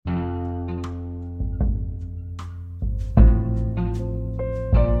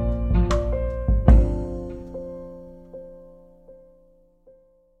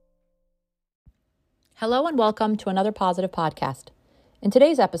Hello and welcome to another Positive podcast. In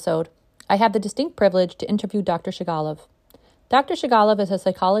today's episode, I have the distinct privilege to interview Dr. Shagalow. Dr. Shagalow is a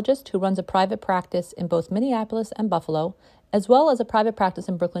psychologist who runs a private practice in both Minneapolis and Buffalo, as well as a private practice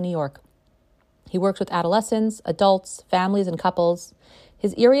in Brooklyn, New York. He works with adolescents, adults, families, and couples.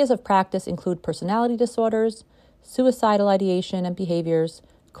 His areas of practice include personality disorders, suicidal ideation and behaviors,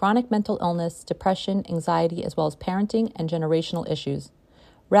 chronic mental illness, depression, anxiety, as well as parenting and generational issues.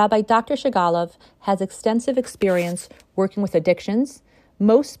 Rabbi Dr. Shagalow has extensive experience working with addictions,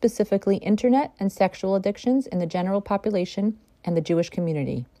 most specifically internet and sexual addictions in the general population and the Jewish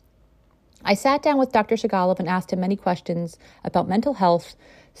community. I sat down with Dr. Shagalow and asked him many questions about mental health,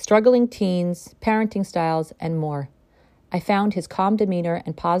 struggling teens, parenting styles, and more. I found his calm demeanor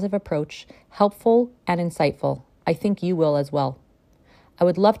and positive approach helpful and insightful. I think you will as well. I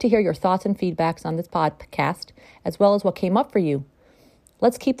would love to hear your thoughts and feedbacks on this podcast, as well as what came up for you.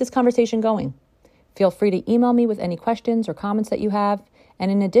 Let's keep this conversation going. Feel free to email me with any questions or comments that you have.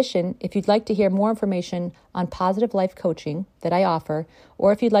 And in addition, if you'd like to hear more information on positive life coaching that I offer,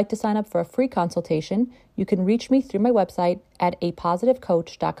 or if you'd like to sign up for a free consultation, you can reach me through my website at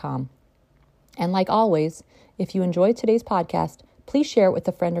apositivecoach.com. And like always, if you enjoyed today's podcast, please share it with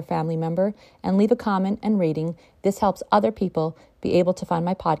a friend or family member and leave a comment and rating. This helps other people be able to find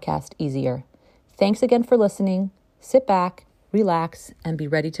my podcast easier. Thanks again for listening. Sit back, relax, and be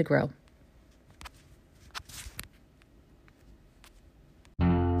ready to grow.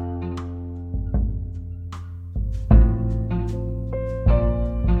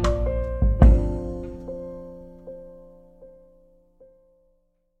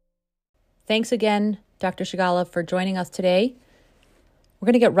 Thanks again, Dr. Shagalow, for joining us today. We're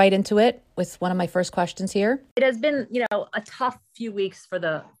going to get right into it with one of my first questions here. It has been, a tough few weeks for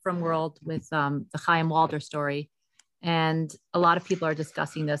the Frum world with the Chaim Walder story. And a lot of people are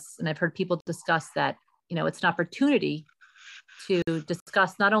discussing this. And I've heard people discuss that, it's an opportunity to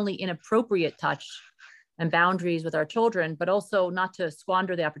discuss not only inappropriate touch and boundaries with our children, but also not to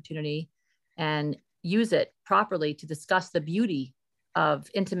squander the opportunity and use it properly to discuss the beauty of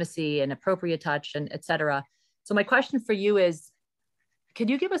intimacy and appropriate touch and et cetera. So my question for you is, could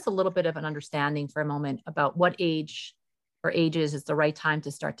you give us a little bit of an understanding for a moment about what age or ages is the right time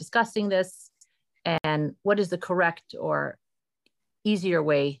to start discussing this? And what is the correct or easier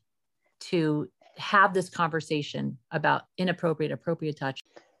way to have this conversation about appropriate touch?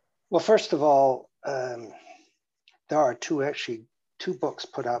 Well, first of all, there are two books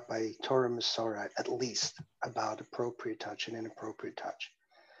put out by Torah Masorah, at least, about appropriate touch and inappropriate touch.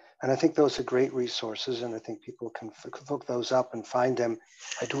 And I think those are great resources, and I think people can look those up and find them.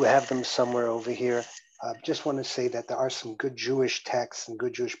 I do have them somewhere over here. Just want to say that there are some good Jewish texts and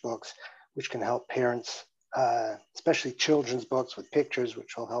good Jewish books which can help parents, especially children's books with pictures,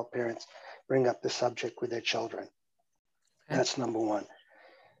 which will help parents bring up the subject with their children. Okay. That's number one.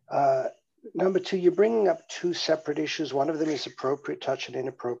 Number two, you're bringing up two separate issues. One of them is appropriate touch and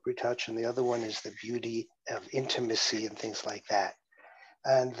inappropriate touch, and the other one is the beauty of intimacy and things like that.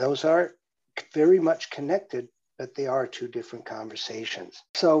 And those are very much connected, but they are two different conversations.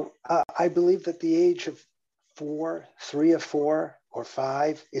 So I believe that the age of 3 or 4 or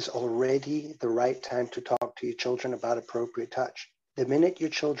 5 is already the right time to talk to your children about appropriate touch. The minute your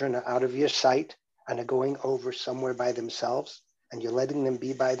children are out of your sight and are going over somewhere by themselves, and you're letting them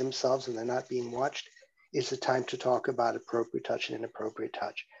be by themselves and they're not being watched, is the time to talk about appropriate touch and inappropriate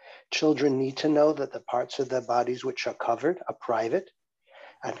touch. Children need to know that the parts of their bodies which are covered are private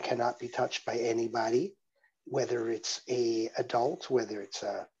and cannot be touched by anybody, whether it's an adult, whether it's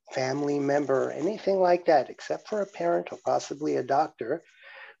a family member, or anything like that, except for a parent or possibly a doctor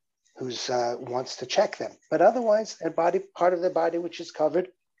who wants to check them. But otherwise, part of their body which is covered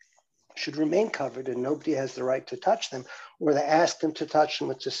should remain covered, and nobody has the right to touch them, or to ask them to touch them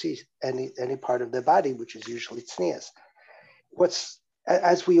or to see any part of their body, which is usually tznius.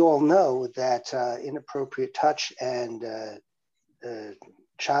 As we all know, that inappropriate touch and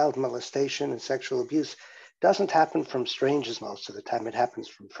child molestation and sexual abuse doesn't happen from strangers most of the time. It happens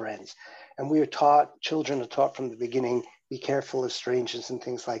from friends. And children are taught from the beginning, be careful of strangers and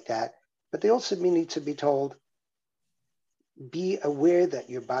things like that. But they also need to be told, be aware that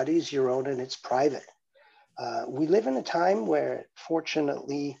your body is your own and it's private. We live in a time where,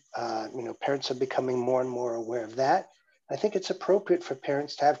 fortunately, parents are becoming more and more aware of that. I think it's appropriate for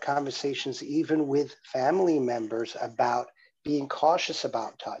parents to have conversations even with family members about being cautious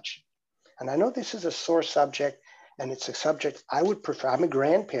about touch. And I know this is a sore subject, and it's a subject I would prefer. I'm a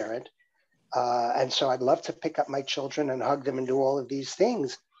grandparent, and so I'd love to pick up my children and hug them and do all of these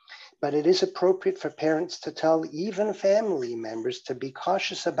things. but it is appropriate for parents to tell even family members to be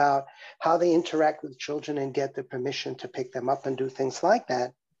cautious about how they interact with children and get the permission to pick them up and do things like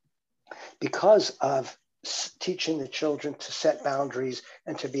that, because of teaching the children to set boundaries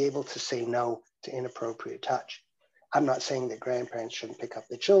and to be able to say no to inappropriate touch. I'm not saying that grandparents shouldn't pick up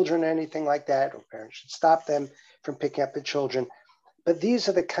the children or anything like that, or parents should stop them from picking up the children. But these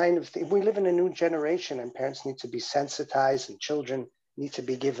are the kind of things, we live in a new generation, and parents need to be sensitized, and children need to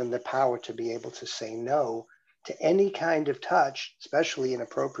be given the power to be able to say no to any kind of touch, especially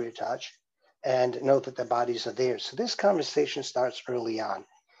inappropriate touch, and know that their bodies are theirs. So this conversation starts early on.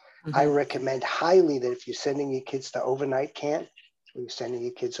 Mm-hmm. I recommend highly that if you're sending your kids to overnight camp, or you're sending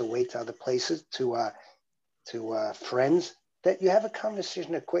your kids away to other places, to friends, that you have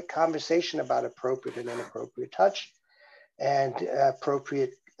a quick conversation about appropriate and inappropriate touch, and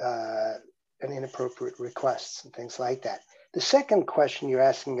appropriate and inappropriate requests and things like that. The second question you're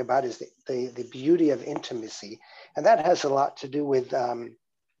asking about is the beauty of intimacy, and that has a lot to do with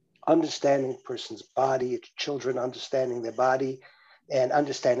understanding a person's body, children understanding their body, and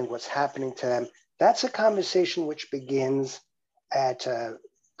understanding what's happening to them. That's a conversation which begins at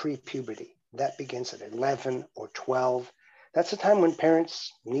pre-puberty. That begins at 11 or 12. That's a time when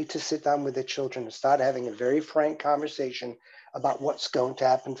parents need to sit down with their children and start having a very frank conversation about what's going to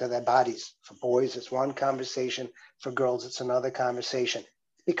happen to their bodies. For boys, it's one conversation. For girls, it's another conversation,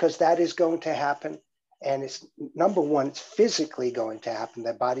 because that is going to happen. And it's, number one, it's physically going to happen.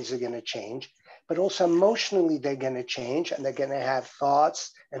 Their bodies are going to change, but also emotionally, they're going to change, and they're going to have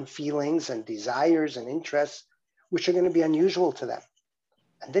thoughts and feelings and desires and interests, which are going to be unusual to them.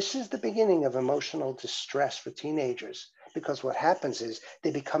 And this is the beginning of emotional distress for teenagers, because what happens is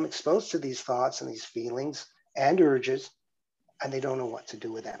they become exposed to these thoughts and these feelings and urges, and they don't know what to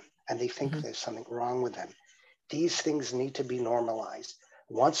do with them. And they think there's something wrong with them. These things need to be normalized.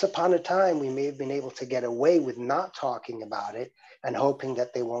 Once upon a time, we may have been able to get away with not talking about it and hoping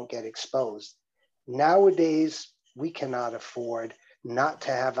that they won't get exposed. Nowadays, we cannot afford not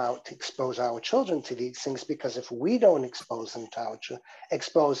to expose our children to these things, because if we don't expose them to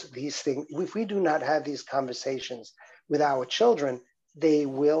expose these things, if we do not have these conversations with our children, they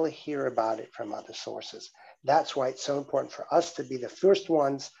will hear about it from other sources. That's why it's so important for us to be the first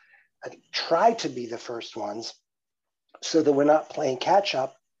ones, try to be the first ones, so that we're not playing catch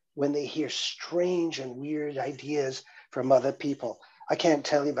up when they hear strange and weird ideas from other people. I can't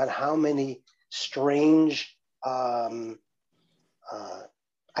tell you about how many strange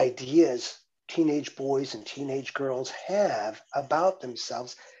ideas teenage boys and teenage girls have about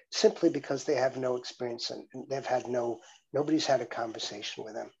themselves, simply because they have no experience and nobody's had a conversation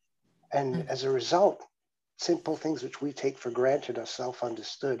with them. And as a result, simple things which we take for granted are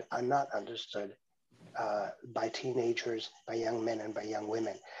self-understood are not understood by teenagers, by young men, and by young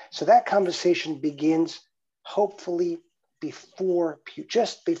women. So that conversation begins hopefully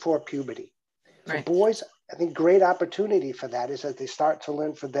just before puberty. For boys, I think great opportunity for that is that they start to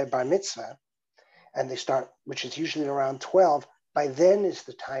learn for their bar mitzvah, and which is usually around 12. By then is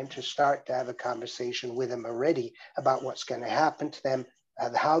the time to start to have a conversation with them already about what's going to happen to them,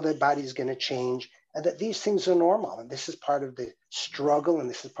 how their body's going to change, and that these things are normal. And this is part of the struggle, and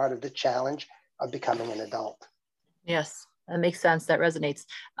this is part of the challenge of becoming an adult. Yes, that makes sense. That resonates.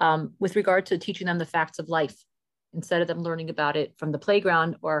 With regard to teaching them the facts of life, instead of them learning about it from the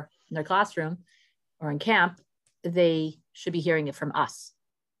playground or in their classroom or in camp, they should be hearing it from us.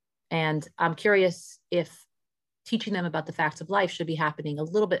 And I'm curious if teaching them about the facts of life should be happening a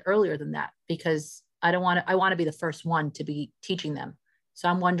little bit earlier than that, because I want to be the first one to be teaching them. So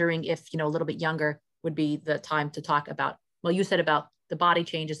I'm wondering if, a little bit younger would be the time to talk about, well, you said about the body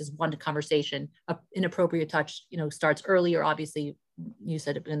changes is one conversation. Inappropriate touch, starts earlier. Obviously, you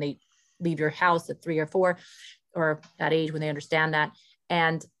said when they leave your house at 3 or 4, or that age when they understand that.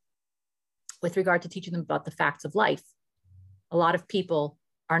 And with regard to teaching them about the facts of life, a lot of people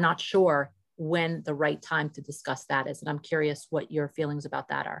are not sure when the right time to discuss that is. And I'm curious what your feelings about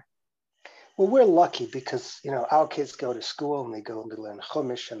that are. Well, we're lucky because, our kids go to school and they go and they learn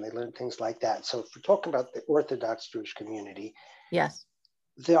Chumash and they learn things like that. So if we're talking about the Orthodox Jewish community, yes,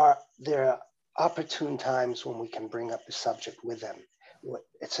 there are opportune times when we can bring up the subject with them. What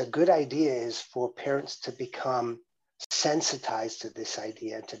it's a good idea is for parents to become sensitized to this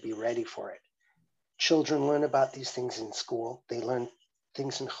idea and to be ready for it. Children learn about these things in school. They learn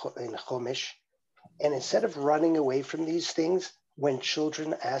things in Chumash. And instead of running away from these things, when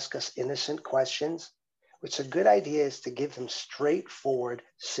children ask us innocent questions, what's a good idea is to give them straightforward,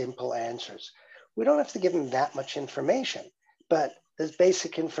 simple answers. We don't have to give them that much information, but there's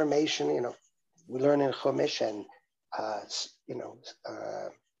basic information, we learn in Chumash and,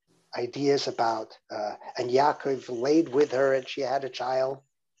 ideas about, and Yaakov laid with her and she had a child.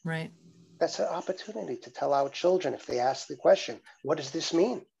 Right. That's an opportunity to tell our children, if they ask the question, what does this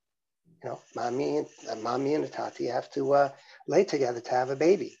mean? Mommy and Tati have to lay together to have a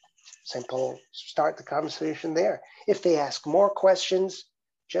baby. Simple, start the conversation there. If they ask more questions,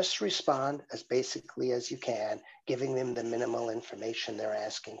 just respond as basically as you can, giving them the minimal information they're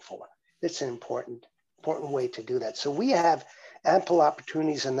asking for. It's an important way to do that. So we have ample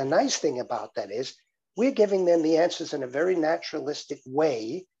opportunities. And the nice thing about that is we're giving them the answers in a very naturalistic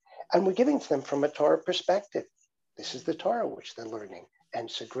way. And we're giving to them from a Torah perspective. This is the Torah which they're learning. And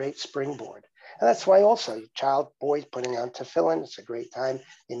it's a great springboard. And that's why also boys putting on tefillin, it's a great time.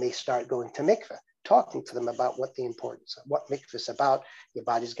 They may start going to mikveh, talking to them about what the importance of what mikveh is about. Your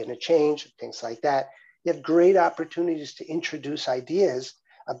body's going to change, things like that. You have great opportunities to introduce ideas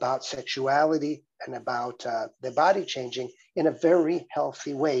about sexuality and about their body changing in a very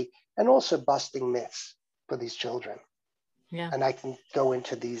healthy way, and also busting myths for these children. Yeah. And I can go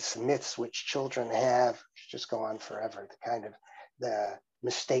into these myths which children have, just go on forever, the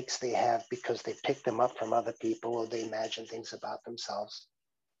mistakes they have because they pick them up from other people or they imagine things about themselves.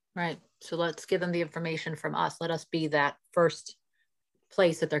 Right. So let's give them the information from us. Let us be that first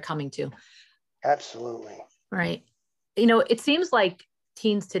place that they're coming to. Absolutely. Right. It seems like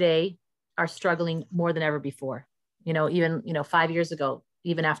teens today are struggling more than ever before. Even 5 years ago,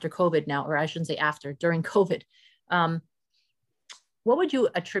 even after COVID now, or I shouldn't say after, during COVID. What would you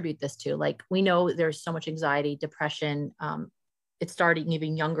attribute this to? Like, we know there's so much anxiety, depression. It's starting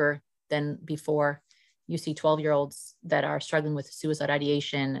even younger than before. You see 12-year-olds that are struggling with suicide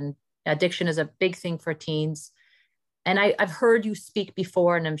ideation, and addiction is a big thing for teens. And I've heard you speak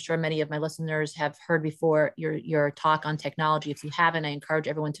before, and I'm sure many of my listeners have heard before your talk on technology. If you haven't, I encourage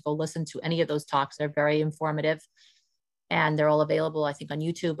everyone to go listen to any of those talks. They're very informative, and they're all available, I think, on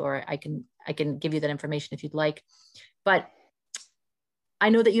YouTube, or I can give you that information if you'd like. But I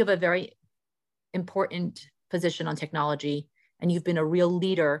know that you have a very important position on technology, and you've been a real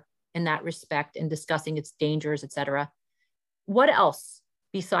leader in that respect in discussing its dangers, et cetera. What else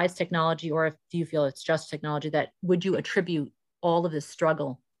besides technology, or do you feel it's just technology, that would you attribute all of this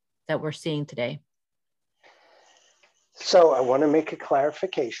struggle that we're seeing today? So I want to make a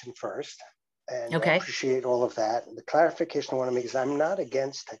clarification first, and Okay. I appreciate all of that. The clarification I want to make is I'm not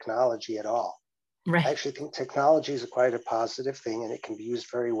against technology at all. Right. I actually think technology is quite a positive thing and it can be used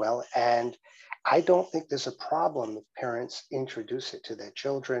very well. And I don't think there's a problem if parents introduce it to their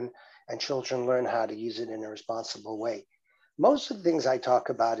children and children learn how to use it in a responsible way. Most of the things I talk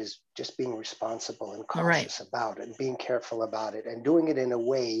about is just being responsible and cautious about it and being careful about it and doing it in a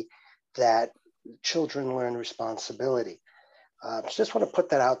way that children learn responsibility. Just want to put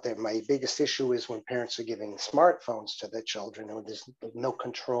that out there. My biggest issue is when parents are giving smartphones to their children and there's no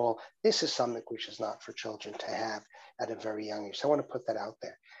control. This is something which is not for children to have at a very young age. So I want to put that out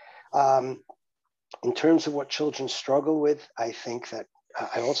there. In terms of what children struggle with, I think that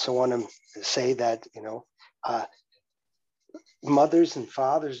I also want to say that, mothers and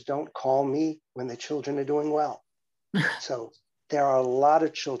fathers don't call me when the children are doing well. So there are a lot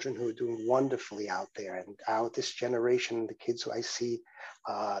of children who are doing wonderfully out there, and out this generation, the kids who I see,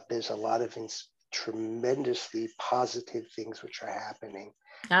 there's a lot of tremendously positive things which are happening.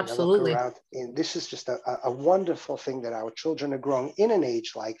 Absolutely. Look around, and this is just a wonderful thing that our children are growing in an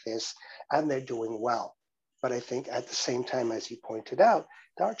age like this, and they're doing well. But I think at the same time, as you pointed out,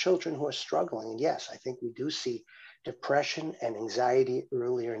 there are children who are struggling. And yes, I think we do see depression and anxiety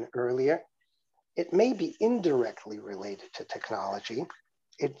earlier and earlier. It may be indirectly related to technology.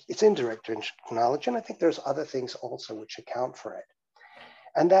 It's indirect to technology, and I think there's other things also which account for it.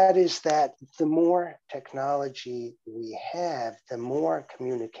 And that is that the more technology we have, the more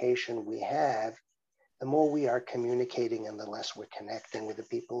communication we have, the more we are communicating and the less we're connecting with the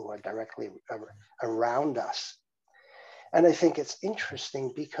people who are directly around us. And I think it's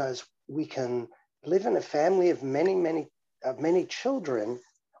interesting because we can live in a family of many children,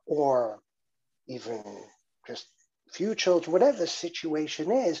 or even just few children, whatever the situation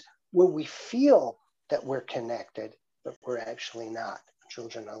is, where we feel that we're connected, but we're actually not.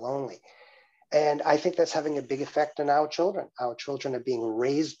 Children are lonely. And I think that's having a big effect on our children. Our children are being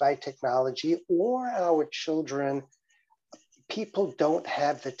raised by technology, or our children, people don't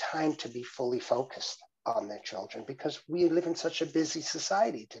have the time to be fully focused on their children because we live in such a busy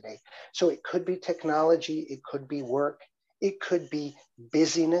society today. So it could be technology, it could be work, it could be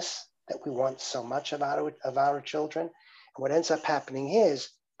busyness that we want so much of our children. And what ends up happening is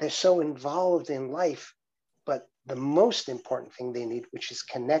they're so involved in life, but the most important thing they need, which is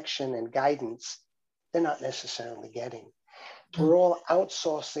connection and guidance, they're not necessarily getting. We're all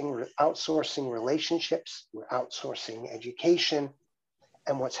outsourcing relationships. We're outsourcing education.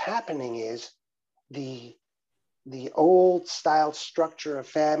 And what's happening is the old style structure of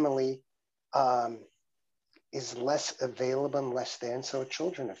family is less available and less there. So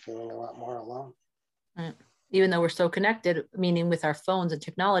children are feeling a lot more alone. Right. Even though we're so connected, meaning with our phones and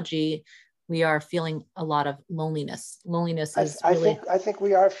technology, we are feeling a lot of loneliness. Loneliness is I think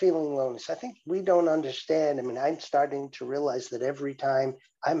we are feeling loneliness. I think we don't understand. I mean, I'm starting to realize that every time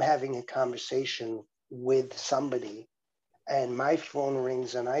I'm having a conversation with somebody and my phone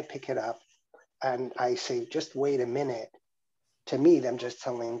rings and I pick it up and I say, just wait a minute. To me, I'm just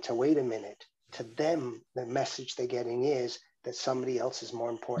telling them to wait a minute. To them, the message they're getting is that somebody else is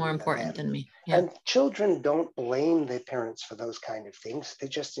more important than me. Yeah. And children don't blame their parents for those kind of things. They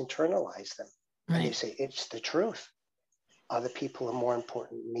just internalize them. Right. And they say, it's the truth. Other people are more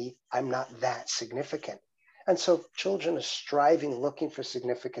important than me. I'm not that significant. And so children are striving, looking for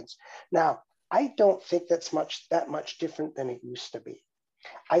significance. Now, I don't think that's that much different than it used to be.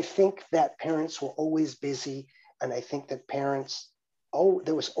 I think that parents were always busy. And I think that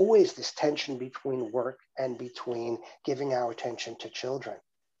there was always this tension between work and between giving our attention to children.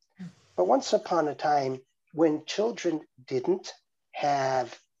 But once upon a time, when children didn't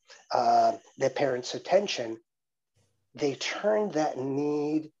have their parents' attention, they turned that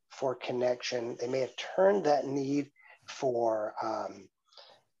need for connection. They may have turned that need for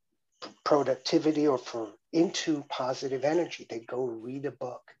productivity or into positive energy. They'd go read a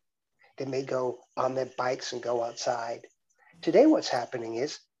book. They may go on their bikes and go outside. Today, what's happening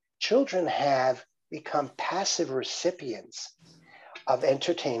is children have become passive recipients of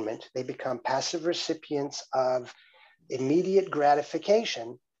entertainment. They become passive recipients of immediate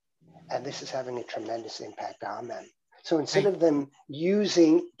gratification, and this is having a tremendous impact on them. So instead of them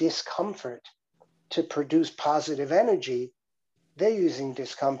using discomfort to produce positive energy, they're using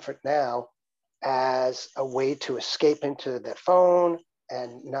discomfort now as a way to escape into their phone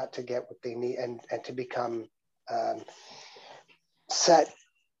and not to get what they need and to become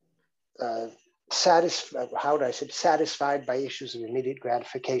satisfied by issues of immediate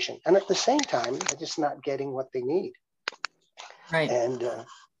gratification. And at the same time, they're just not getting what they need. Right. And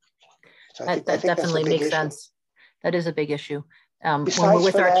so that definitely makes sense. That is a big issue. When we're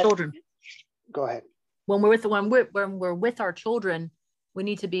with our children. Go ahead. When we're with our children, we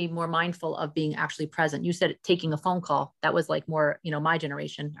need to be more mindful of being actually present. You said taking a phone call. That was like more, my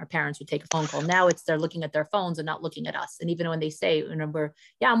generation, our parents would take a phone call. Now they're looking at their phones and not looking at us. And even when they say,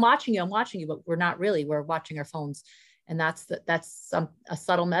 I'm watching you, but we're not really, we're watching our phones. And that's a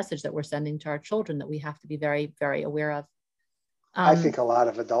subtle message that we're sending to our children that we have to be very, very aware of. I think a lot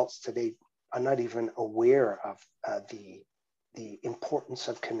of adults today are not even aware of the importance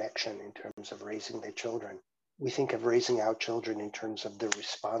of connection in terms of raising their children. We think of raising our children in terms of the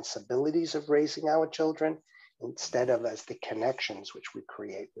responsibilities of raising our children instead of as the connections which we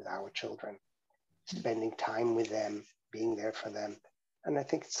create with our children, spending time with them, being there for them. And I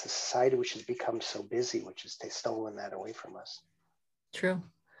think it's the society which has become so busy, which has stolen that away from us. True.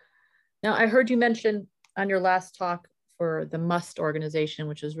 Now, I heard you mention on your last talk for the MUST organization,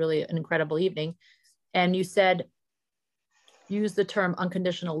 which was really an incredible evening. And you said, use the term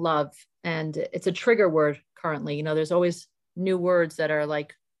unconditional love. And it's a trigger word currently. There's always new words that are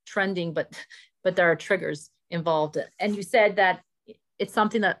like trending, but there are triggers involved. And you said that it's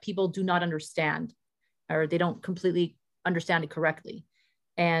something that people do not understand, or they don't completely understand it correctly.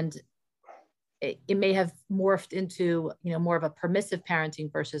 And it may have morphed into, more of a permissive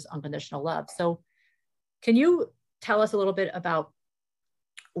parenting versus unconditional love. So can you tell us a little bit about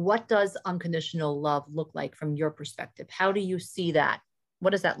what does unconditional love look like from your perspective? How do you see that?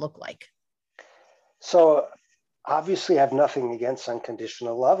 What does that look like? So obviously I have nothing against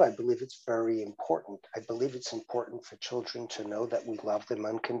unconditional love. I believe it's very important. I believe it's important for children to know that we love them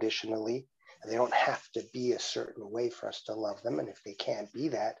unconditionally. And they don't have to be a certain way for us to love them. And if they can't be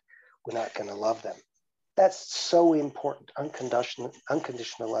that, we're not going to love them. That's so important.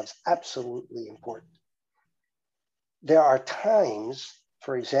 Unconditional love is absolutely important. There are times,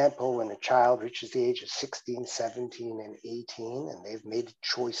 for example, when a child reaches the age of 16, 17, and 18, and they've made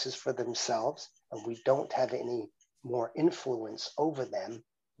choices for themselves, and we don't have any more influence over them,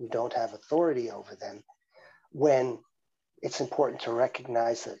 we don't have authority over them, when it's important to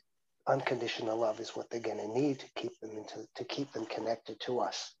recognize that unconditional love is what they're going to need to keep them connected to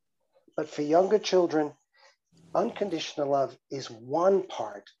us. But for younger children, unconditional love is one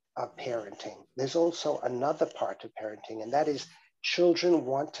part of parenting. There's also another part of parenting, and that is children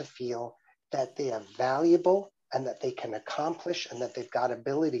want to feel that they are valuable and that they can accomplish and that they've got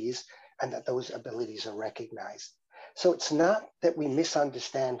abilities and that those abilities are recognized. So it's not that we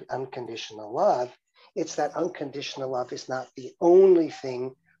misunderstand unconditional love. It's that unconditional love is not the only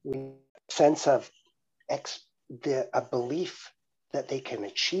thing. We sense of a belief that they can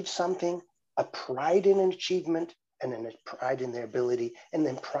achieve something, a pride in an achievement, and then a pride in their ability, and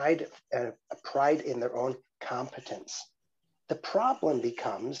then a pride in their own competence. The problem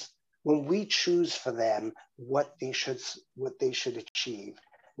becomes when we choose for them what they should achieve,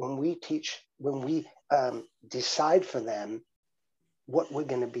 when we decide for them what we're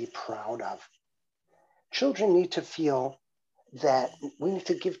going to be proud of. Children need to feel that we need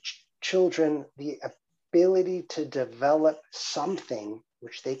to give children the ability to develop something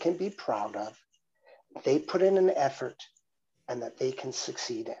which they can be proud of, they put in an effort, and that they can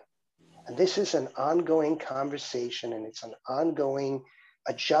succeed in. And this is an ongoing conversation, and it's an ongoing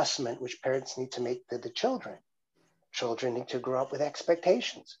adjustment which parents need to make to the children. Children need to grow up with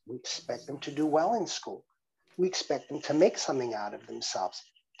expectations. We expect them to do well in school. We expect them to make something out of themselves.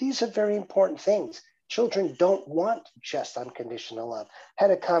 These are very important things. Children don't want just unconditional love.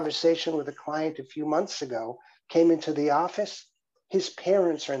 Had a conversation with a client a few months ago, came into the office. His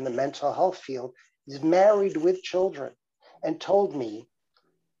parents are in the mental health field. He's married with children, and told me,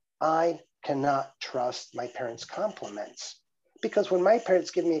 I cannot trust my parents' compliments, because when my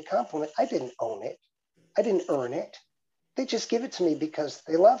parents give me a compliment, I didn't own it. I didn't earn it. They just give it to me because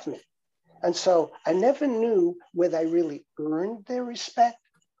they love me. And so I never knew whether I really earned their respect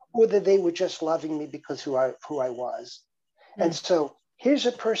or that they were just loving me because who I was. And so here's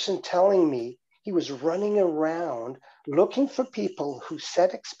a person telling me he was running around looking for people who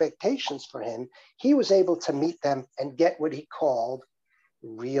set expectations for him. He was able to meet them and get what he called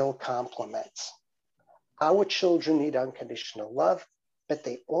real compliments. Our children need unconditional love, but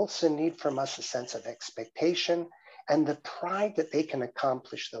they also need from us a sense of expectation and the pride that they can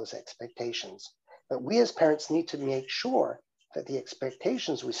accomplish those expectations. But we as parents need to make sure that the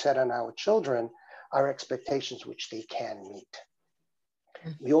expectations we set on our children are expectations which they can meet.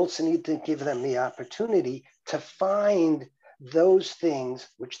 We also need to give them the opportunity to find those things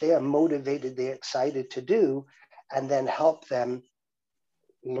which they are motivated, they're excited to do, and then help them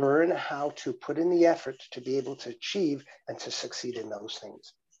learn how to put in the effort to be able to achieve and to succeed in those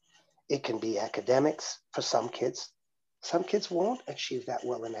things. It can be academics for some kids. Some kids won't achieve that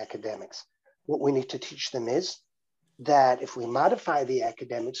well in academics. What we need to teach them is that if we modify the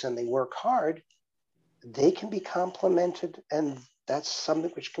academics and they work hard, they can be complimented, and that's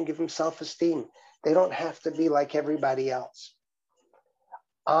something which can give them self-esteem. They don't have to be like everybody else.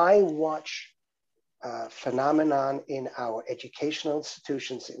 I watch phenomenon in our educational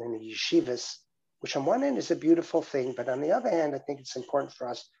institutions and in the yeshivas, which on one hand is a beautiful thing, but on the other hand, I think it's important for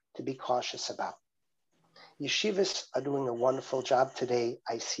us to be cautious about. Yeshivas are doing a wonderful job today.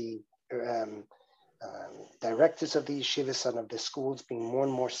 I see directors of the yeshivas and of the schools being more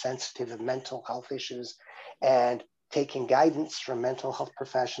and more sensitive of mental health issues and taking guidance from mental health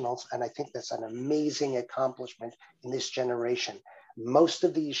professionals. And I think that's an amazing accomplishment in this generation. Most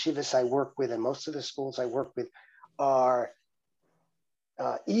of the yeshivas I work with and most of the schools I work with are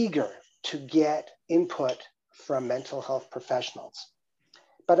eager to get input from mental health professionals.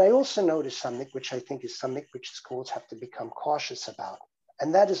 But I also notice something which I think is something which schools have to become cautious about.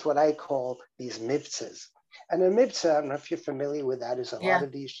 And that is what I call these mitzvahs. And a mitzvah, I don't know if you're familiar with that, is a lot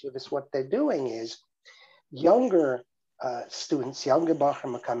of these yeshivas, what they're doing is younger students, younger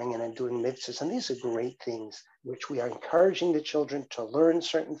bachrim are coming in and doing mitzvahs. And these are great things, which we are encouraging the children to learn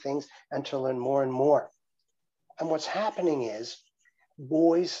certain things and to learn more and more. And what's happening is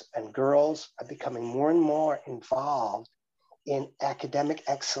boys and girls are becoming more and more involved in academic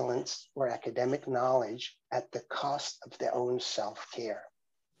excellence or academic knowledge at the cost of their own self-care.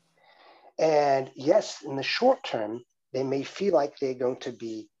 And yes, in the short term, they may feel like they're going to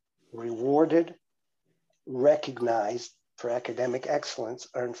be rewarded, recognized for academic excellence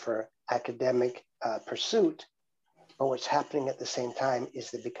and for academic pursuit. But what's happening at the same time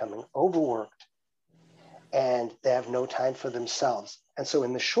is they're becoming overworked and they have no time for themselves. And so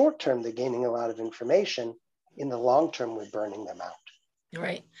in the short term, they're gaining a lot of information. In the long term, we're burning them out.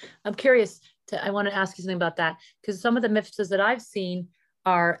 Right. I'm curious I want to ask you something about that, because some of the mitzvahs that I've seen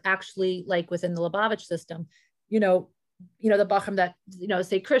are actually like within the Lubavitch system, the bachrim that,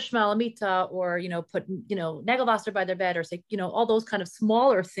 say Krishma, Amita, or, put, Nagelwasser by their bed, or say, all those kind of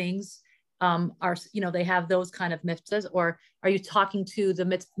smaller things are, they have those kind of mitzvahs. Or are you talking to the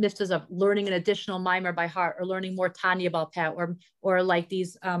mitzvahs of learning an additional mimer by heart, or learning more Tanya about that, or like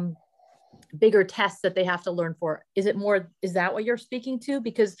these bigger tests that they have to learn for? Is that what you're speaking to?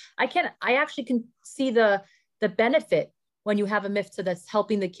 Because I actually can see the benefit when you have a mitzvah that's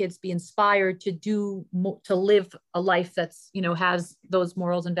helping the kids be inspired to to live a life that's, has those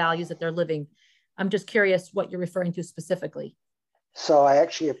morals and values that they're living. I'm just curious what you're referring to specifically. So I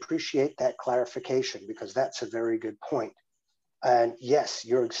actually appreciate that clarification, because that's a very good point. And yes,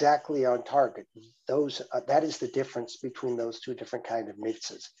 you're exactly on target. That is the difference between those two different kind of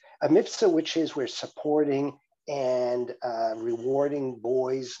mitzvahs. A mitzvah, which is we're supporting and rewarding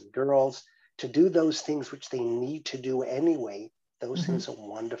boys and girls to do those things which they need to do anyway. Those things are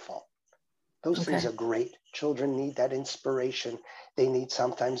wonderful. Those things are great. Children need that inspiration. They need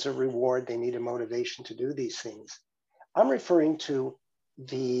sometimes a reward. They need a motivation to do these things. I'm referring to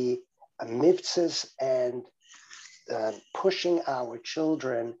the mitzvahs and pushing our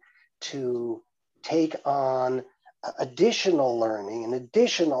children to take on additional learning and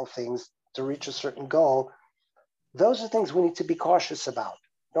additional things to reach a certain goal. Those are things we need to be cautious about.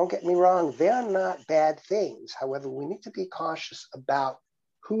 Don't get me wrong, they're not bad things. However, we need to be cautious about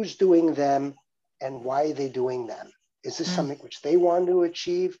who's doing them and why they're doing them. Is this something which they want to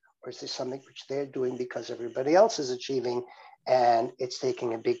achieve, or is this something which they're doing because everybody else is achieving and it's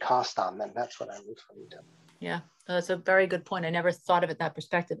taking a big cost on them? That's what I'm referring to. Yeah, that's a very good point. I never thought of it that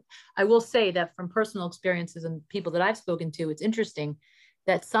perspective. I will say that from personal experiences and people that I've spoken to, it's interesting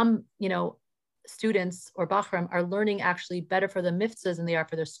that some, students or Bachram are learning actually better for the mitzvahs than they are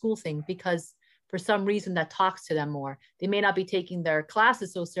for their school thing, because for some reason that talks to them more. They may not be taking their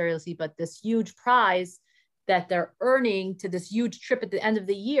classes so seriously, but this huge prize that they're earning to this huge trip at the end of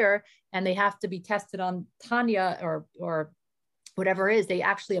the year, and they have to be tested on Tanya or whatever it is, they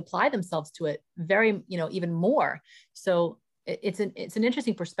actually apply themselves to it very, even more. So it's an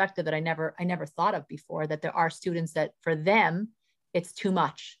interesting perspective that I never thought of before, that there are students that for them, it's too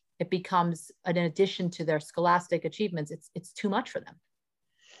much. It becomes an addition to their scholastic achievements. It's too much for them.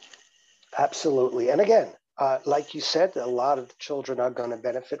 Absolutely. And again, like you said, a lot of the children are going to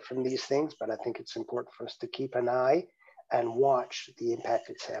benefit from these things, but I think it's important for us to keep an eye and watch the impact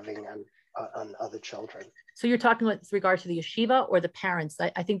it's having on other children. So you're talking with regard to the yeshiva or the parents?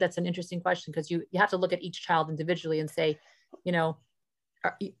 I think that's an interesting question, because you have to look at each child individually and say,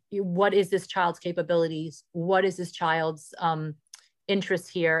 what is this child's capabilities? What is this child's interest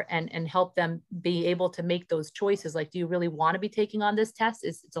here, and help them be able to make those choices. Like, do you really want to be taking on this test?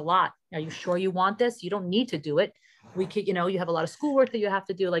 It's a lot. Are you sure you want this? You don't need to do it. We could, you have a lot of schoolwork that you have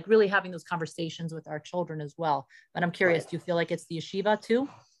to do, like really having those conversations with our children as well. But I'm curious, do you feel like it's the yeshiva too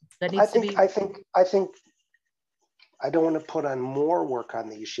that needs to be? I think I don't want to put on more work on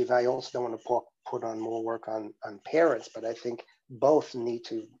the yeshiva. I also don't want to put on more work on parents, but I think both need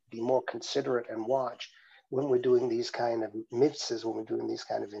to be more considerate and watch when we're doing these kind of mitzvahs, when we're doing these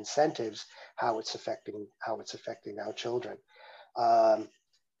kind of incentives, how it's affecting our children.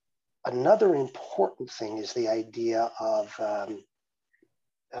 Another important thing is the idea of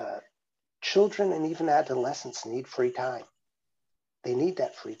children and even adolescents need free time. They need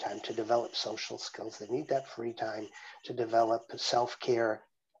that free time to develop social skills. They need that free time to develop self-care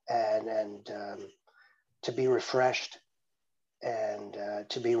and to be refreshed and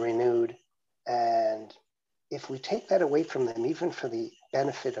to be renewed. And if we take that away from them, even for the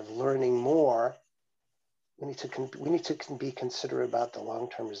benefit of learning more, we need to be considerate about the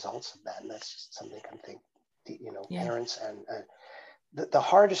long-term results of that. And that's just something I think, parents and the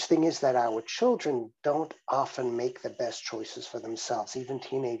hardest thing is that our children don't often make the best choices for themselves. Even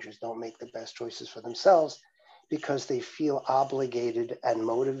teenagers don't make the best choices for themselves because they feel obligated and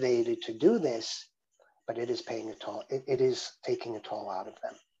motivated to do this, but it is paying a toll. It is taking a toll out of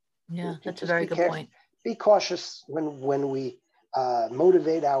them. Yeah, that's a very good point. Be cautious when we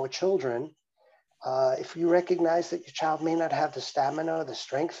motivate our children. If you recognize that your child may not have the stamina or the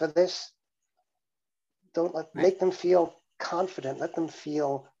strength for this, make them feel confident. Let them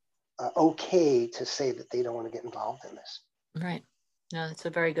feel okay to say that they don't want to get involved in this. Right. No, that's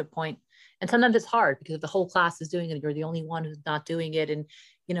a very good point. And sometimes it's hard because if the whole class is doing it, you're the only one who's not doing it. And,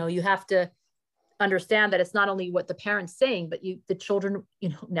 you have to understand that it's not only what the parents saying, but the children,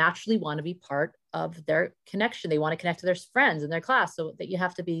 naturally want to be part of their connection. They want to connect to their friends in their class. So that you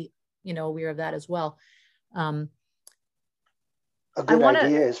have to be, aware of that as well. A good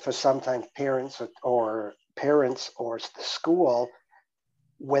idea is for sometimes parents or the school,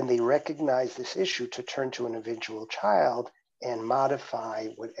 when they recognize this issue, to turn to an individual child and modify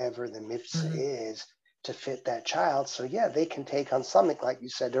whatever the mitzvah is to fit that child. So they can take on something, like you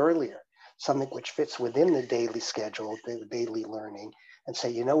said earlier, something which fits within the daily schedule, the daily learning, and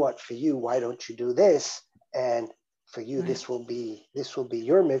say, you know what, for you, why don't you do this? And for you, this will be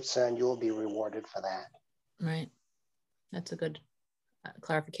your mitzvah, and you'll be rewarded for that. Right. That's a good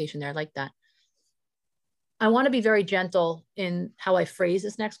clarification there. I like that. I want to be very gentle in how I phrase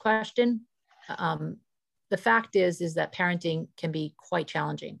this next question. The fact is that parenting can be quite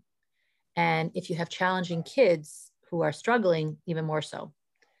challenging. And if you have challenging kids who are struggling, even more so.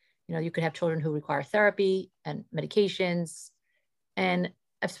 You know, you could have children who require therapy and medications. And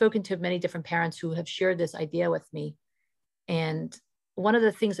I've spoken to many different parents who have shared this idea with me. And one of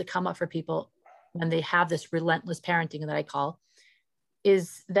the things that come up for people when they have this relentless parenting that I call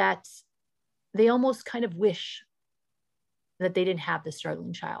is that they almost kind of wish that they didn't have this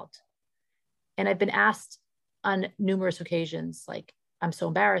struggling child. And I've been asked on numerous occasions, like, I'm so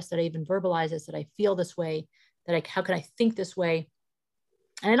embarrassed that I even verbalize this, that I feel this way, how can I think this way?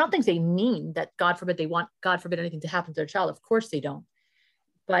 And I don't think they mean that, God forbid, they want, God forbid, anything to happen to their child. Of course they don't.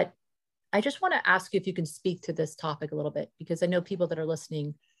 But I just want to ask you if you can speak to this topic a little bit, because I know people that are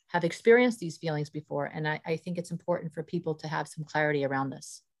listening have experienced these feelings before. And I think it's important for people to have some clarity around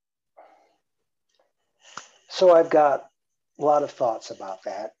this. So I've got a lot of thoughts about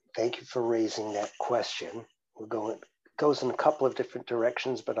that. Thank you for raising that question. It goes in a couple of different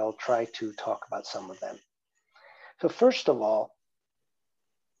directions, but I'll try to talk about some of them. So first of all,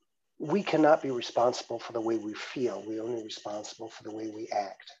 we cannot be responsible for the way we feel. We're only responsible for the way we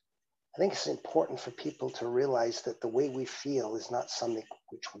act. I think it's important for people to realize that the way we feel is not something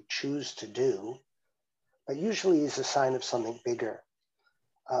which we choose to do, but usually is a sign of something bigger.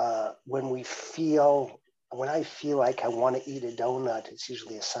 When I feel like I want to eat a donut, it's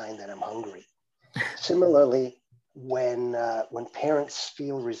usually a sign that I'm hungry. Similarly, when parents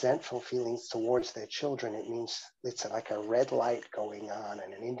feel resentful feelings towards their children, it means it's like a red light going on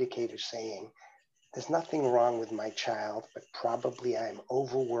and an indicator saying, there's nothing wrong with my child, but probably I'm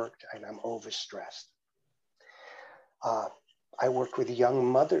overworked and I'm overstressed. I work with young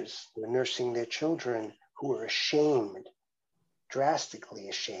mothers who are nursing their children who are ashamed, drastically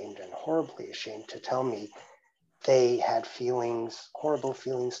ashamed and horribly ashamed, to tell me they had horrible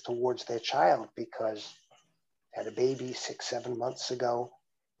feelings towards their child because they had a baby 6-7 months ago.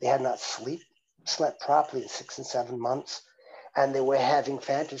 They had not slept properly in 6 and 7 months, and they were having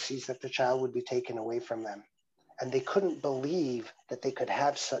fantasies that the child would be taken away from them. And they couldn't believe that they could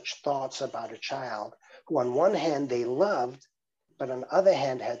have such thoughts about a child who on one hand they loved, but on the other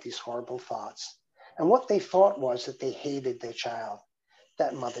hand had these horrible thoughts. And what they thought was that they hated their child.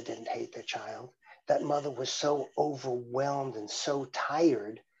 That mother didn't hate their child. That mother was so overwhelmed and so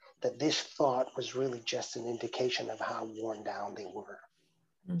tired that this thought was really just an indication of how worn down they were.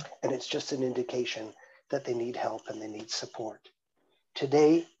 Mm. And it's just an indication that they need help and they need support.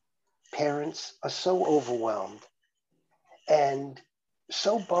 Today, parents are so overwhelmed and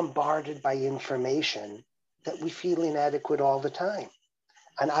so bombarded by information that we feel inadequate all the time.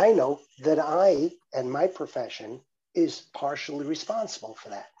 And I know that I and my profession is partially responsible for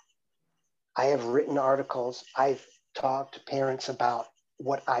that. I have written articles. I've talked to parents about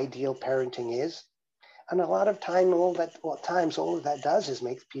what ideal parenting is. And a lot of times all of that does is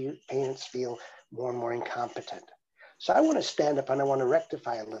make parents feel more and more incompetent. So I want to stand up and I want to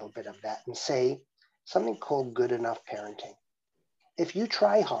rectify a little bit of that and say something called good enough parenting. If you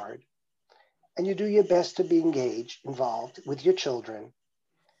try hard and you do your best to be involved with your children,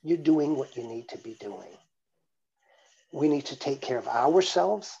 you're doing what you need to be doing. We need to take care of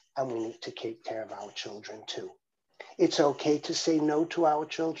ourselves and we need to take care of our children too. It's okay to say no to our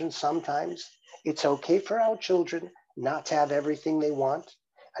children sometimes. It's okay for our children not to have everything they want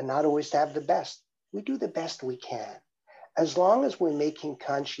and not always to have the best. We do the best we can. As long as we're making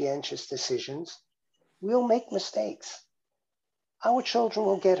conscientious decisions, we'll make mistakes. Our children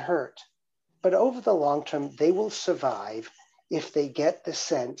will get hurt, but over the long term, they will survive if they get the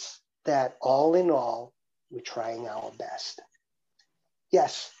sense that all in all, we're trying our best.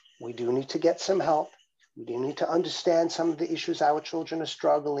 Yes, we do need to get some help. We do need to understand some of the issues our children are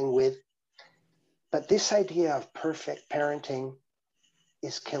struggling with. But this idea of perfect parenting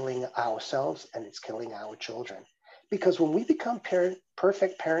is killing ourselves and it's killing our children. Because when we become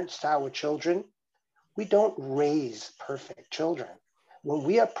perfect parents to our children, we don't raise perfect children. When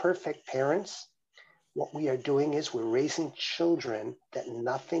we are perfect parents, what we are doing is we're raising children that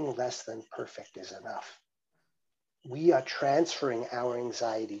nothing less than perfect is enough. We are transferring our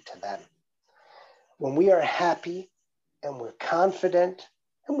anxiety to them. When we are happy and we're confident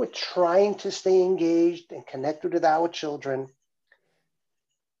and we're trying to stay engaged and connected with our children,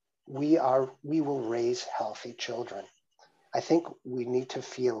 we will raise healthy children. I think we need to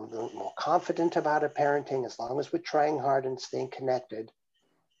feel a little more confident about our parenting. As long as we're trying hard and staying connected,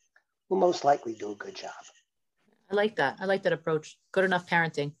 we'll most likely do a good job. I like that. I like that approach. Good enough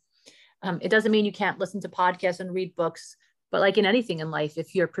parenting. It doesn't mean you can't listen to podcasts and read books, But like in anything in life,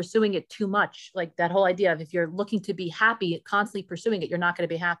 if you're pursuing it too much, like that whole idea of if you're looking to be happy, constantly pursuing it, you're not going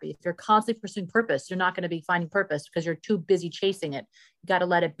to be happy. If you're constantly pursuing purpose, you're not going to be finding purpose because you're too busy chasing it. You got to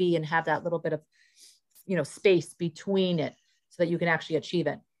let it be and have that little bit of, space between it so that you can actually achieve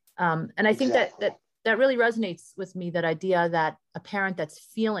it. And I think that really resonates with me, that idea that a parent that's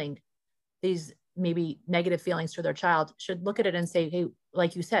feeling these maybe negative feelings for their child should look at it and say, hey,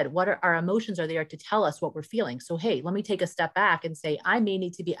 like you said, what are our emotions are there to tell us what we're feeling? So, hey, let me take a step back and say, I may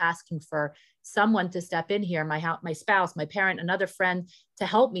need to be asking for someone to step in here, my spouse, my parent, another friend, to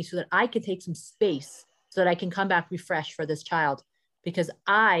help me so that I can take some space so that I can come back refreshed for this child, because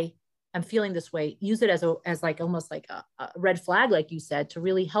I am feeling this way. Use it as like almost like a red flag, like you said, to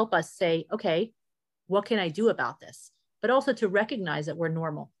really help us say, okay, what can I do about this? But also to recognize that we're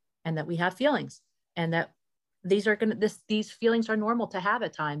normal and that we have feelings, and that these feelings are normal to have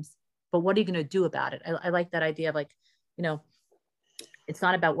at times, but what are you going to do about it? I like that idea of like, it's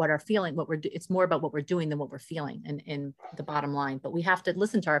not about what our feeling, it's more about what we're doing than what we're feeling in the bottom line. But we have to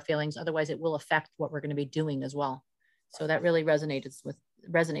listen to our feelings. Otherwise it will affect what we're going to be doing as well. So that really resonates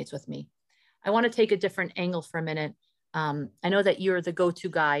with me. I want to take a different angle for a minute. I know that you're the go-to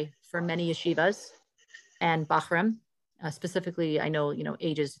guy for many yeshivas and Bahram. Specifically, I know,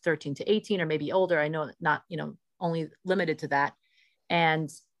 ages 13 to 18 or maybe older. I know not, only limited to that.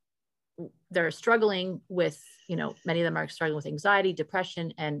 And they're struggling with, many of them are struggling with anxiety,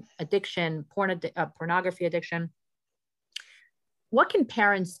 depression, and addiction, pornography addiction. What can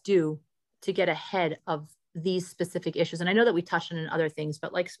parents do to get ahead of these specific issues? And I know that we touched on other things,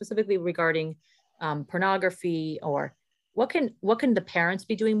 but like specifically regarding pornography, or what can the parents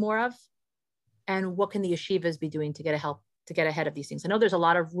be doing more of? And what can the yeshivas be doing to get ahead of these things? I know there's a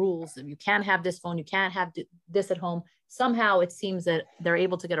lot of rules. You can't have this phone. You can't have this at home. Somehow it seems that they're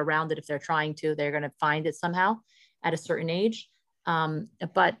able to get around it. If they're trying to, they're going to find it somehow at a certain age.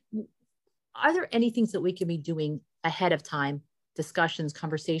 But are there any things that we can be doing ahead of time? Discussions,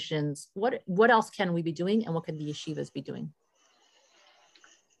 conversations. What else can we be doing, and what can the yeshivas be doing?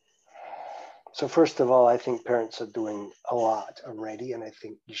 So first of all, I think parents are doing a lot already, and I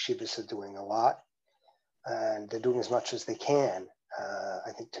think yeshivas are doing a lot, and they're doing as much as they can.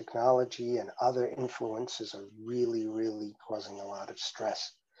 I think technology and other influences are really, really causing a lot of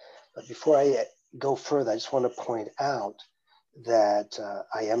stress. But before I go further, I just want to point out that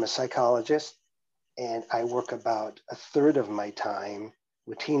I am a psychologist, and I work about a third of my time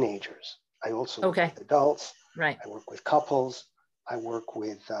with teenagers. I also work with adults. Right. I work with couples. I work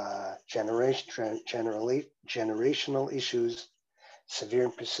with generational issues, severe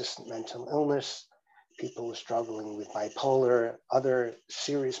and persistent mental illness, people who are struggling with bipolar, other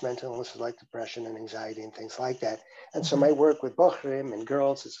serious mental illnesses like depression and anxiety and things like that. And so my work with bochrim and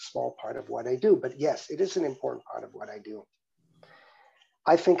girls is a small part of what I do. But yes, it is an important part of what I do.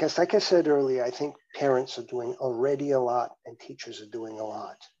 I think, like I said earlier, I think parents are doing already a lot and teachers are doing a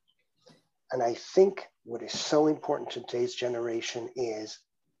lot. And I think what is so important to today's generation is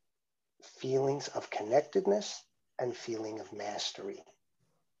feelings of connectedness and feeling of mastery.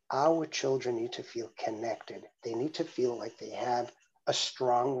 Our children need to feel connected. They need to feel like they have a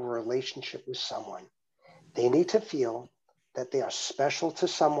strong relationship with someone. They need to feel that they are special to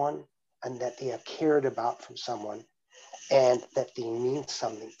someone and that they are cared about from someone, and that they mean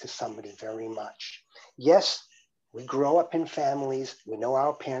something to somebody very much. Yes, we grow up in families. We know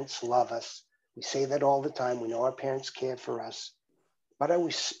our parents love us. We say that all the time. We know our parents cared for us. But are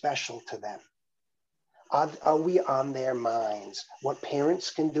we special to them? Are we on their minds? What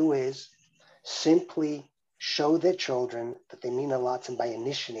parents can do is simply show their children that they mean a lot to them by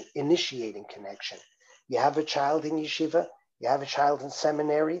initiating connection. You have a child in yeshiva, you have a child in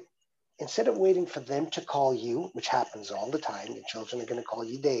seminary. Instead of waiting for them to call you, which happens all the time, your children are going to call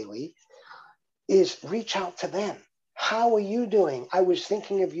you daily, is reach out to them. How are you doing? I was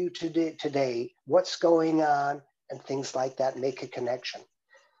thinking of you today. What's going on? And things like that. Make a connection.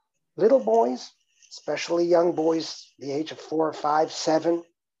 Little boys, especially young boys, the age of 4, 5, 7,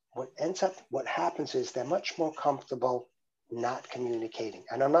 what happens is they're much more comfortable not communicating.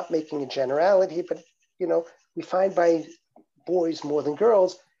 And I'm not making a generality, but we find by boys more than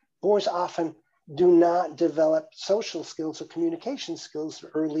girls, boys often do not develop social skills or communication skills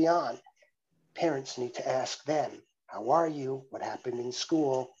early on. Parents need to ask them, how are you? What happened in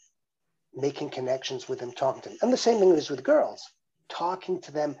school? Making connections with them, talking to them. And the same thing is with girls, talking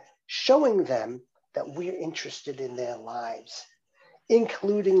to them, showing them that we're interested in their lives,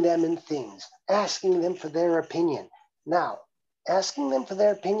 including them in things, asking them for their opinion. Now, asking them for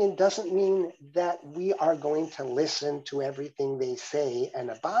their opinion doesn't mean that we are going to listen to everything they say and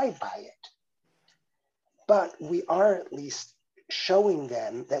abide by it. but we are at least showing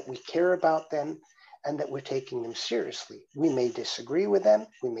them that we care about them and that we're taking them seriously. We may disagree with them.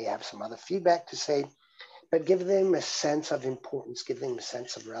 We may have some other feedback to say, but give them a sense of importance, give them a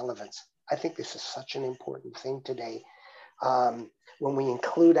sense of relevance. I think this is such an important thing today. When we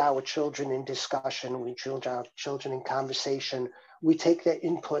include our children in discussion, we include our children in conversation, we take their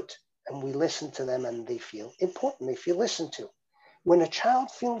input and we listen to them, and they feel important, they feel listened to. When a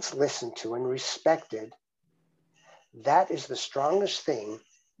child feels listened to and respected, that is the strongest thing,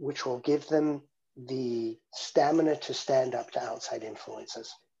 which will give them the stamina to stand up to outside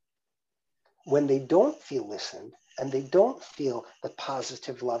influences. When they don't feel listened and they don't feel the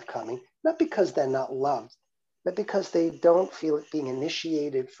positive love coming, not because they're not loved, but because they don't feel it being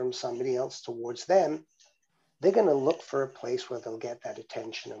initiated from somebody else towards them, they're going to look for a place where they'll get that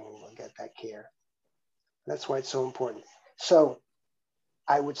attention and will get that care. That's why it's so important. So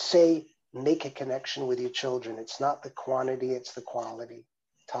I would say, make a connection with your children. It's not the quantity, it's the quality.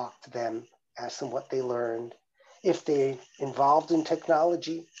 Talk to them, ask them what they learned. If they're involved in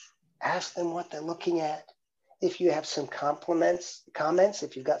technology, ask them what they're looking at. If you have some comments,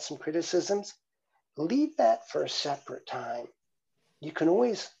 if you've got some criticisms, leave that for a separate time. You can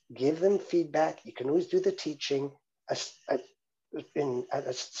always give them feedback. You can always do the teaching in at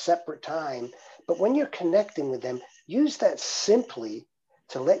a separate time. But when you're connecting with them, use that simply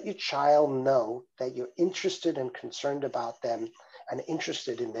to let your child know that you're interested and concerned about them and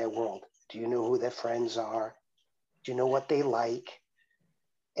interested in their world. Do you know who their friends are? Do you know what they like?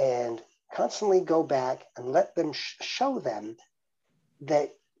 And constantly go back and let them show them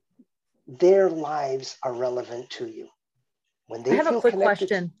that their lives are relevant to you. When they I have a feel quick connected.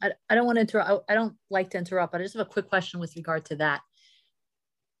 question. I don't want to interrupt. I don't like to interrupt, but I just have a quick question with regard to that.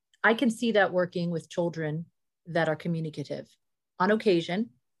 I can see that working with children that are communicative. On occasion,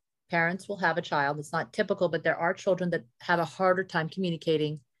 parents will have a child. It's not typical, but there are children that have a harder time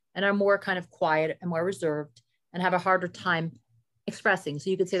communicating and are more kind of quiet and more reserved and have a harder time expressing.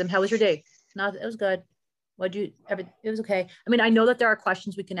 So you could say to them, how was your day? No, it was good. It was okay. I mean, I know that there are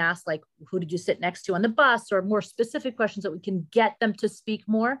questions we can ask, like, who did you sit next to on the bus, or more specific questions that we can get them to speak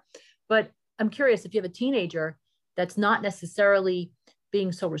more. But I'm curious, if you have a teenager that's not necessarily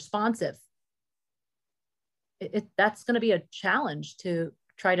being so responsive, that's going to be a challenge to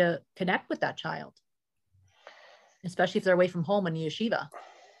try to connect with that child, especially if they're away from home in yeshiva.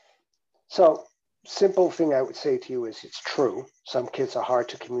 So, simple thing I would say to you is, it's true. Some kids are hard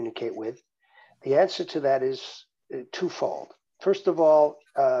to communicate with. The answer to that is twofold. First of all,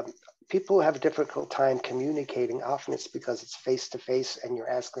 people who have a difficult time communicating, often it's because it's face-to-face and you're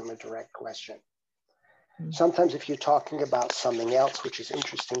asking them a direct question. Mm-hmm. Sometimes if you're talking about something else which is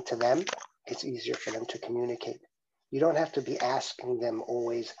interesting to them, it's easier for them to communicate. You don't have to be asking them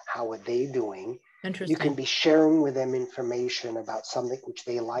always, how are they doing? You can be sharing with them information about something which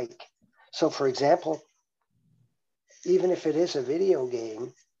they like. So for example, even if it is a video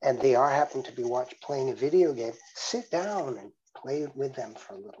game, and they are happen to be playing a video game, sit down and play with them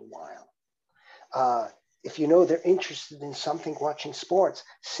for a little while. If you know they're interested in something, watching sports,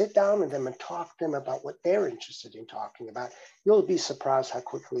 sit down with them and talk to them about what they're interested in talking about. You'll be surprised how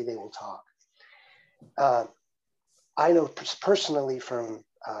quickly they will talk. I know personally from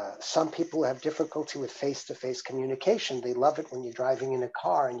some people who have difficulty with face-to-face communication. They love it when you're driving in a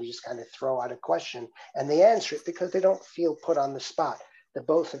car and you just kind of throw out a question and they answer it because they don't feel put on the spot. The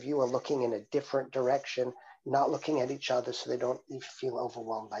both of you are looking in a different direction, not looking at each other, so they don't feel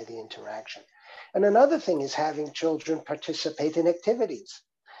overwhelmed by the interaction. And another thing is having children participate in activities.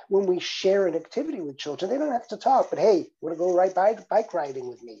 When we share an activity with children, they don't have to talk, but hey, you want to go bike riding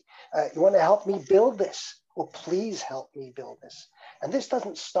with me? You want to help me build this? Well, please help me build this. And this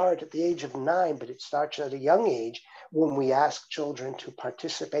doesn't start at the age of 9, but it starts at a young age when we ask children to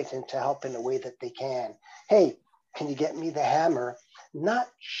participate and to help in the way that they can. Hey, can you get me the hammer? Not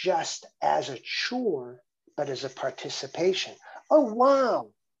just as a chore, but as a participation. Oh,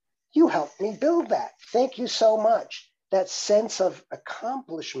 wow, you helped me build that. Thank you so much. That sense of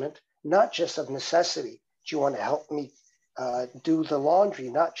accomplishment, not just of necessity. Do you want to help me do the laundry?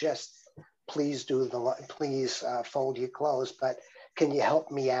 Not just please fold your clothes, but can you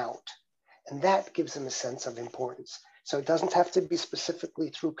help me out? And that gives them a sense of importance. So it doesn't have to be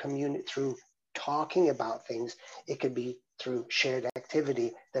specifically through talking about things. It could be through shared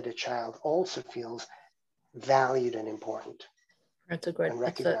activity that a child also feels valued and important. That's a great, and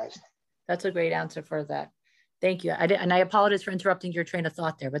recognized. That's a great answer for that. Thank you. And I apologize for interrupting your train of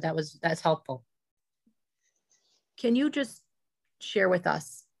thought there, but that's helpful. Can you just share with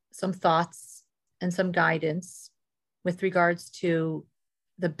us some thoughts and some guidance with regards to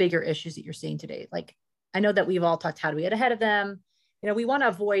the bigger issues that you're seeing today? Like, I know that we've all talked, how do we get ahead of them? We want to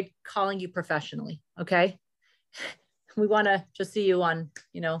avoid calling you professionally. Okay. We want to just see you on,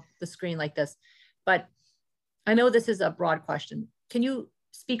 the screen like this, but I know this is a broad question. Can you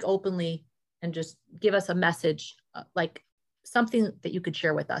speak openly and just give us a message, like something that you could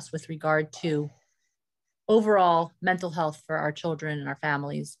share with us with regard to overall mental health for our children and our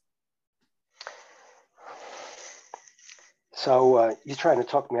families? So you're trying to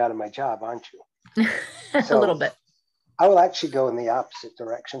talk me out of my job, aren't you? A little bit. I will actually go in the opposite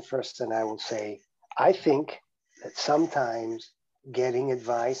direction first, and I will say, I think that sometimes getting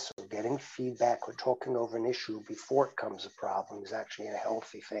advice or getting feedback or talking over an issue before it becomes a problem is actually a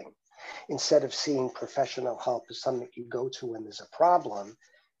healthy thing. Instead of seeing professional help as something you go to when there's a problem,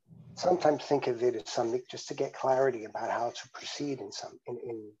 sometimes think of it as something just to get clarity about how to proceed in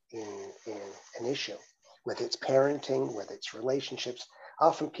an issue, whether it's parenting, whether it's relationships.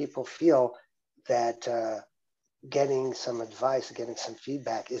 Often people feel that getting some advice, getting some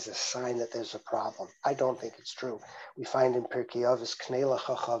feedback is a sign that there's a problem. I don't think it's true. We find in Pirkei Avos, Knei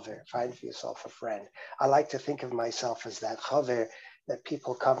lecha chaver, find for yourself a friend. I like to think of myself as that chaver that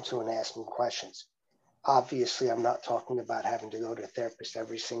people come to and ask me questions. Obviously, I'm not talking about having to go to a therapist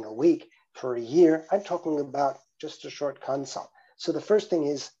every single week for a year. I'm talking about just a short consult. So the first thing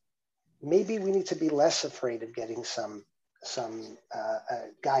is, maybe we need to be less afraid of getting some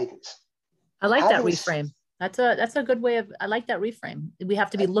guidance. I like that reframe. That's a good way of, I like that reframe. We have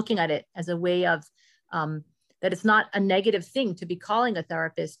to be looking at it as a way of, that it's not a negative thing to be calling a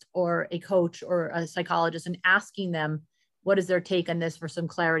therapist or a coach or a psychologist and asking them, what is their take on this for some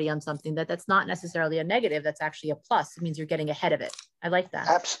clarity on something. That's not necessarily a negative. That's actually a plus. It means you're getting ahead of it. I like that.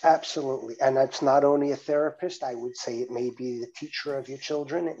 Absolutely. And that's not only a therapist. I would say it may be the teacher of your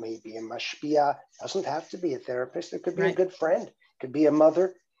children. It may be a mashpia. It doesn't have to be a therapist. It could be a good friend. It could be a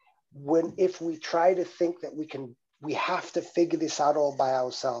mother. If we try to think that we have to figure this out all by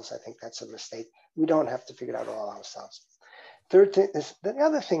ourselves, I think that's a mistake. We don't have to figure it out all ourselves. The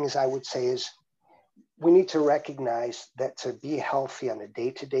other thing is, I would say, is we need to recognize that to be healthy on a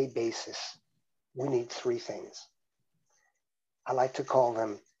day-to-day basis, we need three things. I like to call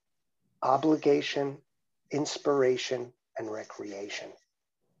them obligation, inspiration, and recreation.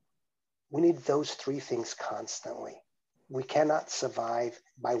 We need those three things constantly. We cannot survive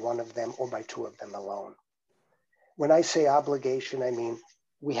by one of them or by two of them alone. When I say obligation, I mean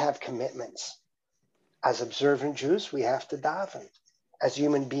we have commitments. As observant Jews, we have to daven. As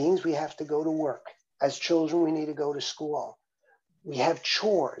human beings, we have to go to work. As children, we need to go to school. We have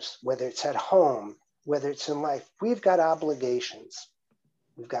chores, whether it's at home, whether it's in life. We've got obligations.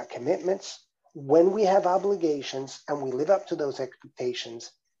 We've got commitments. When we have obligations and we live up to those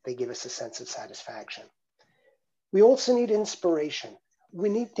expectations, they give us a sense of satisfaction. We also need inspiration. We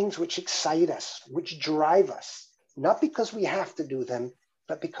need things which excite us, which drive us, not because we have to do them,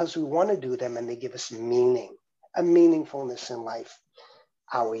 but because we want to do them and they give us meaning, a meaningfulness in life.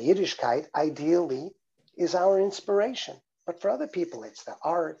 Our Yiddishkeit, ideally, is our inspiration. But for other people, it's the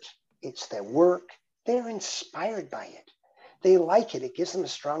art, it's their work. They're inspired by it. They like it. It gives them a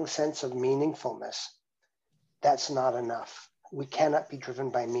strong sense of meaningfulness. That's not enough. We cannot be driven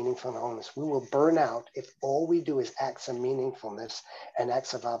by meaningfulness. We will burn out if all we do is acts of meaningfulness and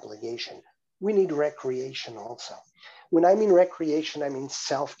acts of obligation. We need recreation also. When I mean recreation, I mean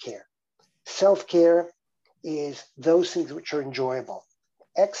self-care. Self-care is those things which are enjoyable.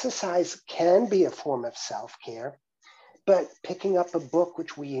 Exercise can be a form of self-care, but picking up a book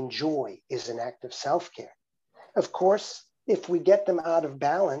which we enjoy is an act of self-care. Of course, if we get them out of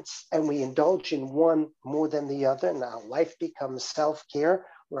balance and we indulge in one more than the other, and our life becomes self-care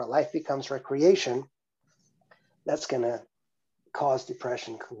or our life becomes recreation, that's going to cause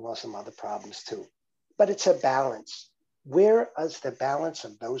depression, cause some other problems too. But it's a balance. Where is the balance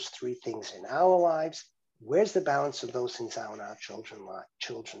of those three things in our lives? Where's the balance of those things out in our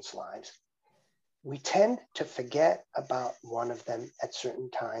children's lives? We tend to forget about one of them at certain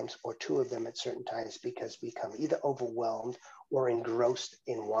times or two of them at certain times because we become either overwhelmed or engrossed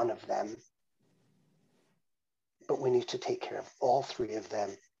in one of them. But we need to take care of all three of them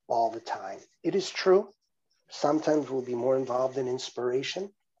all the time. It is true. Sometimes we'll be more involved in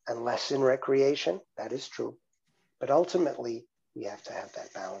inspiration and less in recreation. That is true. But ultimately, we have to have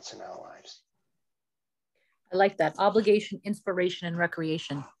that balance in our lives. I like that. Obligation, inspiration, and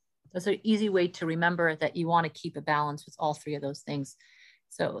recreation. That's an easy way to remember that you want to keep a balance with all three of those things.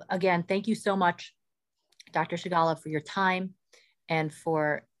 So again, thank you so much, Dr. Shagalow, for your time and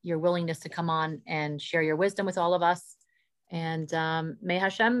for your willingness to come on and share your wisdom with all of us. And may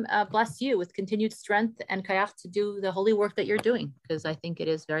Hashem bless you with continued strength and kayach to do the holy work that you're doing, because I think it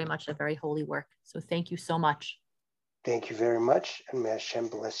is very much a very holy work. So thank you so much. Thank you very much. And may Hashem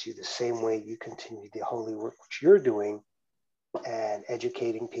bless you the same way you continue the holy work which you're doing and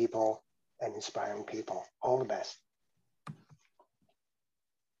educating people and inspiring people. All the best.